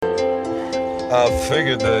I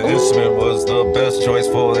figured the instrument was the best choice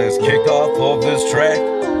for this kickoff of this track.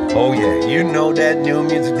 Oh yeah, you know that new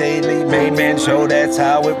music daily Mandman show, that's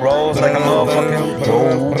how it rolls, like a motherfucking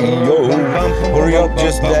rodeo. Hurry up,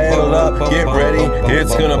 just dial up, get ready,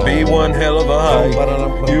 it's gonna be one hell of a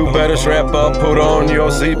hike. You better strap up, put on your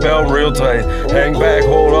seatbelt real tight, hang back,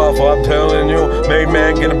 hold off, I'm telling you,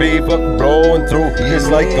 Mandman gonna be fucking blowing through.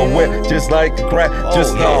 Just like a whip, just like a crack,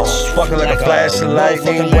 just fucking like a flash of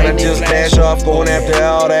lightning when I just dash off, going after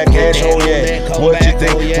all that cash. Oh yeah, what you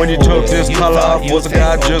think when you took this color off? Was a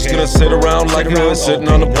guy just gonna sit around like a hood, sitting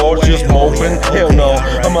on the porch just moping? Hell no,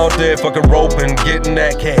 I'm out there fucking roping, getting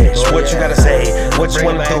that cash. What you gotta say? What you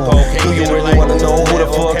wanna do? Do you really wanna know who the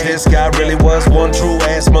fuck this guy really was? One true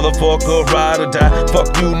ass motherfucker, ride or die.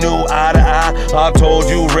 Fuck you, knew eye to eye. I told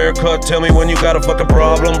you, rare cut, tell me when you got a fucking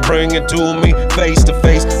problem, bring it to me, face to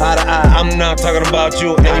face, eye to eye. I'm not talking about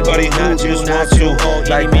you, anybody who just wants to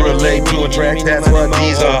like relate to a track. That's what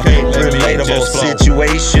these are, relatable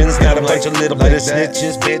situations. Got a bunch of little bit of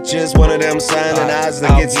snitches, bitches, one of them signing eyes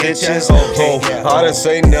that get stitches. Oh, I didn't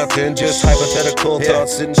say nothing, just hypothetical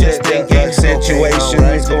thoughts and just thinking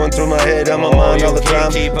situations going through my head, on my mind all the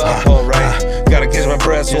time. Gotta catch my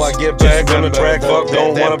breath so I get back on the track. Fuck,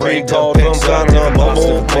 don't wanna be called some kind of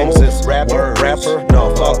mumble rapper.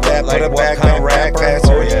 No, fuck that, put it back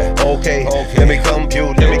faster. Okay, let me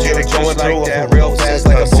compute, let me get it going through that real fast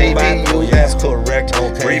like a CPU. That's correct.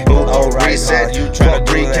 Reboot or reset, fuck,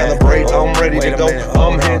 recalibrate. I'm ready to go.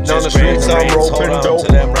 I'm hitting on the streets, I'm roping dope.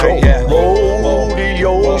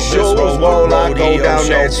 Rodeo shows while I go down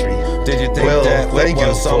that street. Did you think that football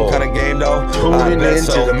was some kind of game though? Tuning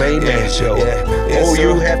into the Mandman show. Oh,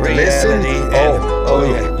 you have to listen. Oh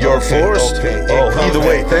yeah, you're forced. Either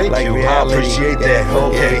way, thank you. I appreciate that.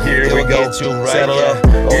 Okay, here we go. Settle up.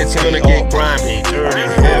 It's gonna get grimy, dirty,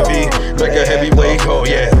 heavy, like a heavyweight. Oh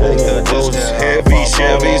yeah, those heavy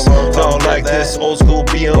Chevys. Not like this old school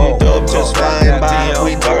BMW just flying by.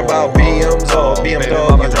 We talk about BMs or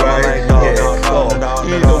BMWs, right?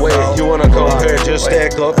 Either way, you wanna compare, just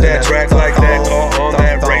stack up that track like that, on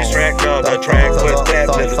that racetrack, the track with that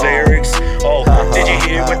little lyrics. Oh, did you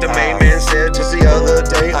hear what the Mandman said just the other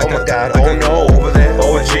day? Oh my God, oh no,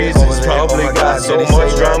 oh Jesus, probably got so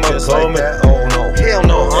much drama coming. Oh no, hell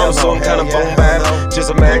no, I'm some kind of boom bap, just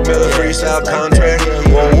a Mac Miller freestyle contract.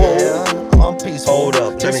 Whoa, hold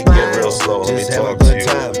up, let me get real slow, let me talk to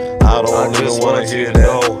you. I don't even wanna hear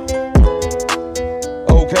that.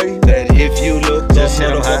 Okay, that if you look just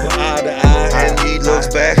motherfucker eye to eye and he looks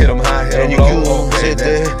back at him high and you sit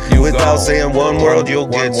there without saying one word, you'll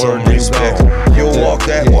get some respect. You'll walk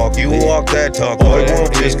that walk, you walk that talk, but it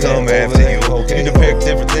won't just come after you. You depict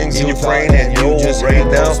different things in your brain and you'll right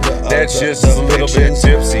now. That's just a little bit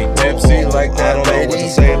tipsy like that lady.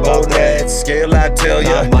 Oh, that scale, I tell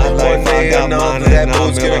ya, one day another that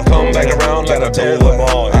boot's gonna come back around like a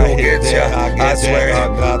tetherball. You'll get ya, I swear,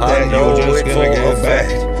 I know it for a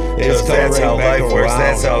fact. Cause that's how life works,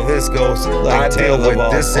 that's how this goes. I deal with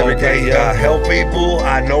this every day. I help people,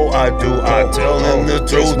 I know I do. I tell them the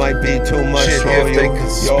truth. Might be too much. Shit, if they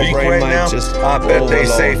could speak right now, I bet they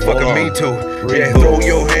say fucking me too. Yeah, throw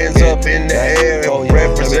your hands up in the air and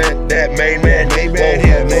represent that Mandman.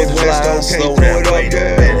 Just don't slow down, wait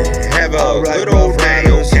a minute. Have a good old day,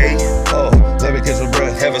 okay? Let me get some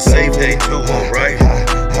breath. Have a safe day too, alright?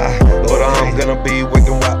 But I'm gonna be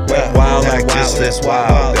wicked wild like just this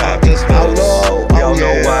wild guy. Y'all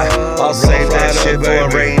know why? I'll save that shit for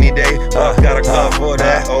a rainy day. I've got a car for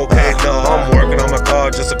that. Okay, no, I'm working on my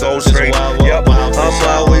car just to go straight. Yep, I'm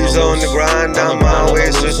always on the grind. I'm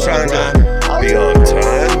always just trying to be on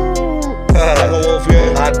time.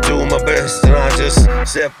 I do my best and I just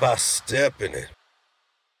step by step in it.